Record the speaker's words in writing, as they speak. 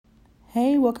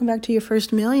Hey, welcome back to Your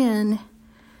First Million.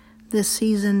 This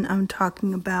season, I'm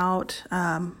talking about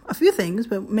a few things,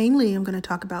 but mainly I'm going to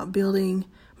talk about building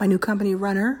my new company,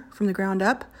 Runner, from the ground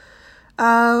up.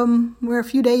 We're a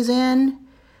few days in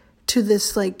to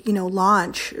this,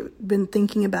 launch. Been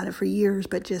thinking about it for years,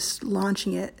 but just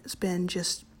launching it's been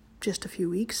just a few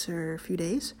weeks or a few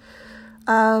days.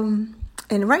 And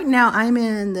right now, I'm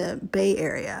in the Bay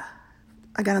Area.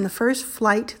 I got on the first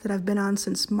flight that I've been on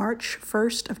since March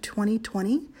 1st of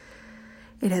 2020.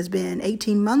 It has been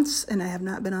 18 months and I have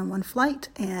not been on one flight.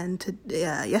 And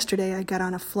yesterday I got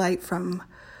on a flight from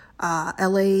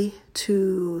LA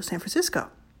to San Francisco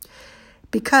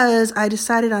because I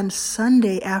decided on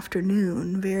Sunday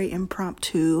afternoon, very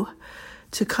impromptu,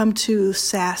 to come to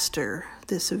SaaStr,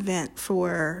 this event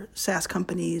for SaaS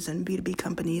companies and B2B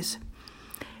companies.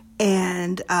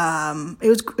 And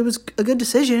it was a good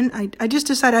decision. I just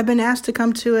decided I've been asked to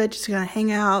come to it, just to kind of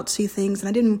hang out, see things. And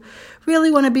I didn't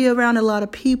really want to be around a lot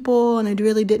of people, and I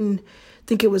really didn't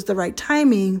think it was the right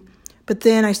timing. But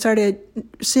then I started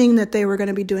seeing that they were going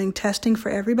to be doing testing for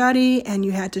everybody, and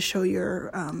you had to show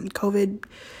your COVID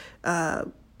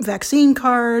vaccine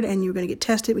card, and you were going to get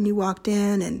tested when you walked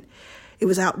in, and it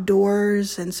was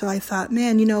outdoors. And so I thought,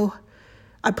 man,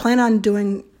 I plan on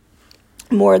doing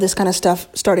more of this kind of stuff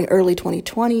starting early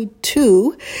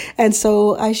 2022. And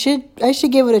so I should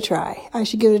give it a try.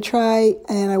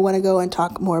 And I want to go and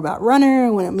talk more about Runner. I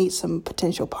want to meet some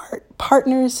potential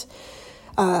partners.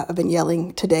 I've been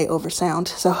yelling today over sound.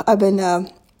 So I've been,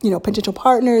 potential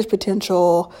partners,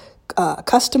 potential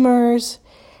customers,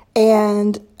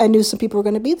 and I knew some people were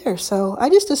going to be there. So I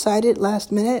just decided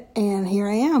last minute, and here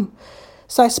I am.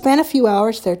 So I spent a few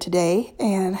hours there today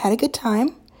and had a good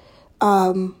time.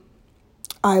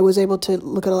 I was able to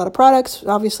look at a lot of products.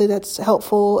 Obviously, that's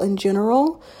helpful in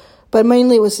general, but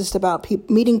mainly it was just about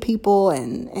meeting people,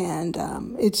 and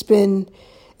it's been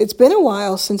a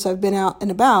while since I've been out and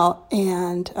about,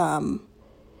 and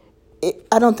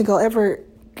I don't think I'll ever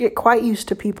get quite used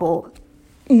to people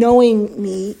knowing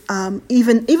me.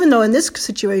 Even though in this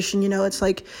situation, it's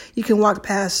like you can walk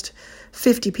past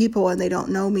 50 people and they don't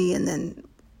know me, and then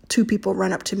 2 people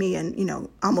run up to me and,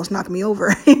 almost knock me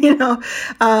over,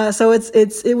 so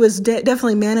it was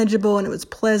definitely manageable, and it was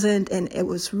pleasant, and it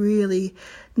was really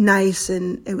nice.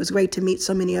 And it was great to meet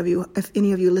so many of you. If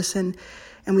any of you listen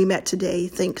and we met today,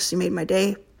 thanks. You made my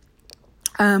day.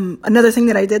 Another thing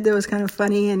that I did that was kind of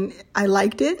funny and I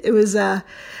liked it. It was, there's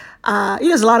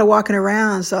a lot of walking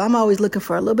around. So I'm always looking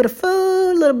for a little bit of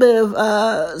food, a little bit of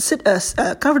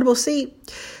comfortable seat.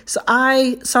 So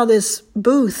I saw this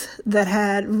booth that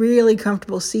had really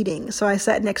comfortable seating. So I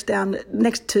sat next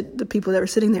to the people that were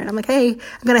sitting there. And I'm like, hey,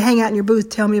 I'm going to hang out in your booth.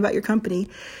 Tell me about your company.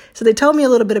 So they told me a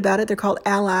little bit about it. They're called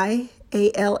Ally,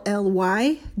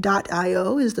 ALLY.io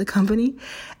is the company.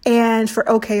 And for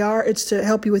OKR, it's to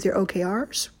help you with your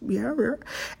OKRs. Yeah.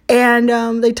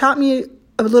 And they taught me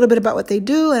a little bit about what they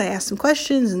do, and I asked some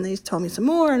questions, and they told me some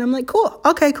more, and I'm like, cool.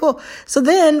 Okay, cool. So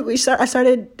then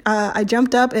I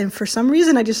jumped up, and for some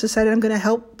reason, I just decided I'm going to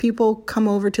help people come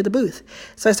over to the booth.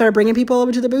 So I started bringing people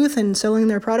over to the booth and selling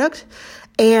their product,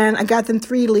 and I got them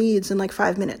 3 leads in like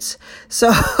 5 minutes. So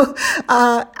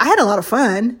I had a lot of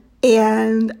fun.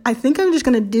 And I think I'm just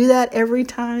going to do that every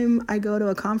time I go to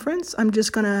a conference. I'm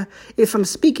just going to, if I'm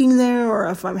speaking there or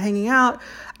if I'm hanging out,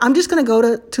 I'm just going to go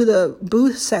to the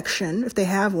booth section, if they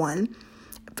have one,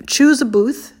 choose a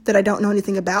booth that I don't know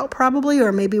anything about probably,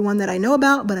 or maybe one that I know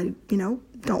about, but I,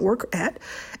 don't work at.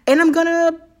 And I'm going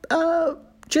to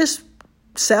just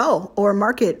sell or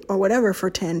market or whatever for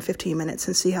 10, 15 minutes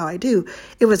and see how I do.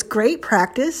 It was great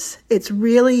practice. It's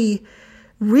really,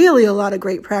 really a lot of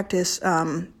great practice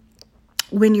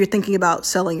when you're thinking about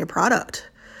selling your product.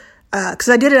 Because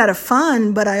I did it out of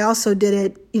fun, but I also did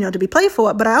it, to be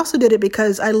playful, but I also did it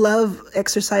because I love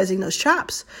exercising those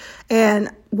chops. And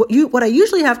what I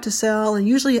usually have to sell, and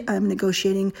usually I'm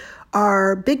negotiating,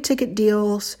 are big ticket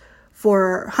deals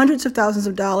for hundreds of thousands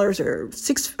of dollars, or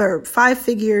 6 or 5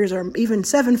 figures, or even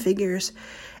 7 figures.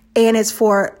 And it's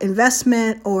for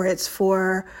investment, or it's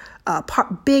for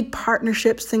big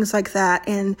partnerships, things like that.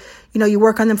 And, you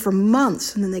work on them for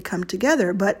months and then they come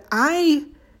together. But I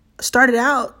started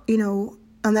out,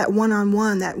 on that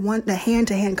one-on-one, the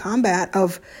hand-to-hand combat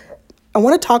of, I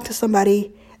want to talk to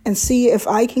somebody and see if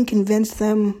I can convince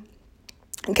them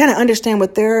and kind of understand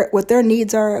what their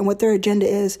needs are and what their agenda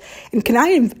is. And can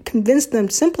I convince them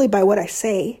simply by what I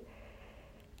say,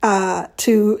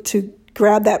 to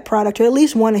grab that product, or at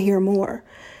least want to hear more.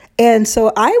 And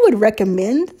so I would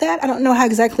recommend that. I don't know how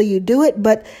exactly you do it,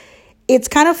 but it's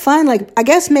kind of fun. Like, I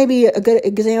guess maybe a good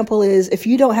example is if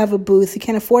you don't have a booth, you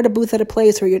can't afford a booth at a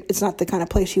place, or it's not the kind of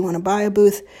place you want to buy a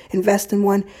booth, invest in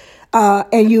one,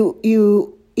 and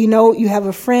you have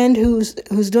a friend who's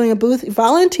doing a booth,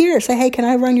 volunteer. Say, hey, can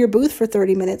I run your booth for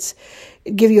 30 minutes?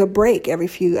 Give you a break every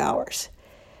few hours.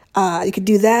 You could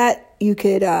do that. You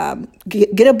could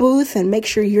get a booth and make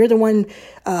sure you're the one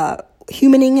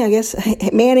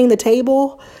manning the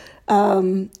table,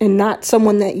 and not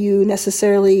someone that you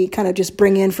necessarily kind of just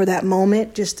bring in for that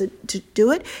moment just to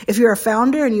do it. If you're a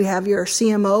founder and you have your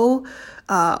CMO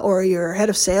or your head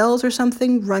of sales or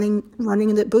something running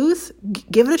the booth,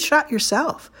 give it a shot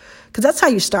yourself, because that's how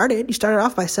you started. You started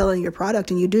off by selling your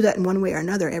product, and you do that in one way or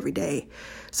another every day.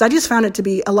 So I just found it to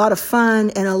be a lot of fun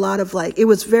and a lot of it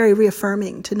was very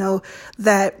reaffirming to know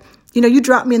that, you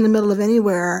drop me in the middle of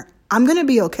anywhere, I'm going to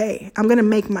be okay. I'm going to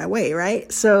make my way, right?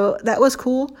 So that was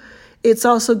cool. It's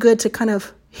also good to kind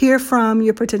of hear from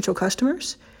your potential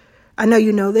customers. I know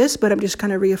you know this, but I'm just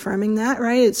kind of reaffirming that,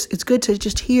 right? It's good to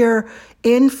just hear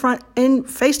in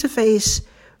face to face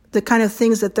the kind of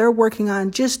things that they're working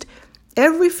on just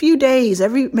every few days,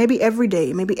 maybe every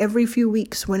day, maybe every few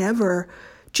weeks, whenever.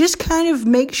 Just kind of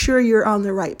make sure you're on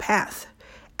the right path.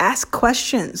 Ask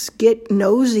questions, get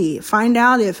nosy, find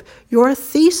out if your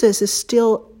thesis is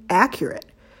still accurate.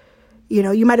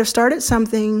 You might have started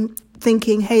something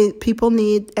thinking, hey, people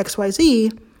need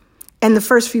XYZ, and the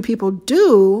first few people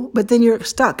do, but then you're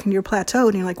stuck and you're plateaued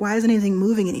and you're like, why isn't anything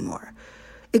moving anymore?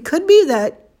 It could be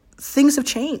that things have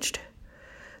changed.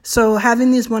 So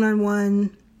having these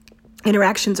one-on-one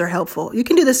interactions are helpful. You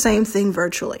can do the same thing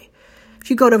virtually. If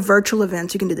you go to virtual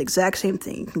events, you can do the exact same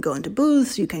thing. You can go into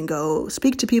booths, you can go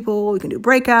speak to people, you can do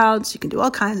breakouts, you can do all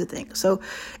kinds of things. So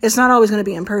it's not always going to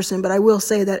be in person, but I will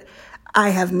say that I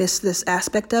have missed this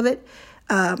aspect of it.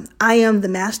 I am the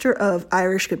master of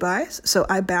Irish goodbyes, so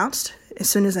I bounced as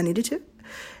soon as I needed to.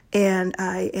 And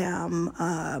I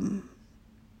am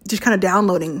just kind of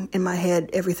downloading in my head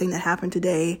everything that happened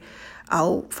today.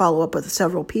 I'll follow up with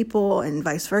several people and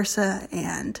vice versa,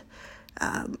 and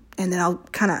then I'll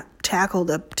kind of tackle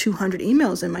the 200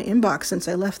 emails in my inbox since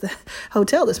I left the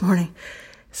hotel this morning.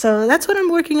 So that's what I'm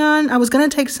working on. I was going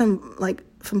to take some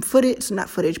footage, not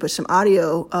footage, but some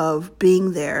audio of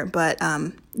being there, but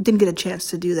didn't get a chance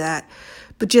to do that.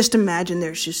 But just imagine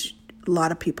there's just a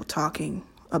lot of people talking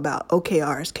about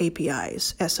OKRs,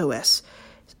 KPIs, SOS,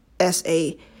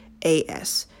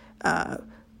 SAAS,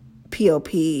 POP,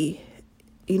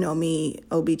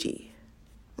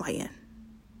 OBGYN.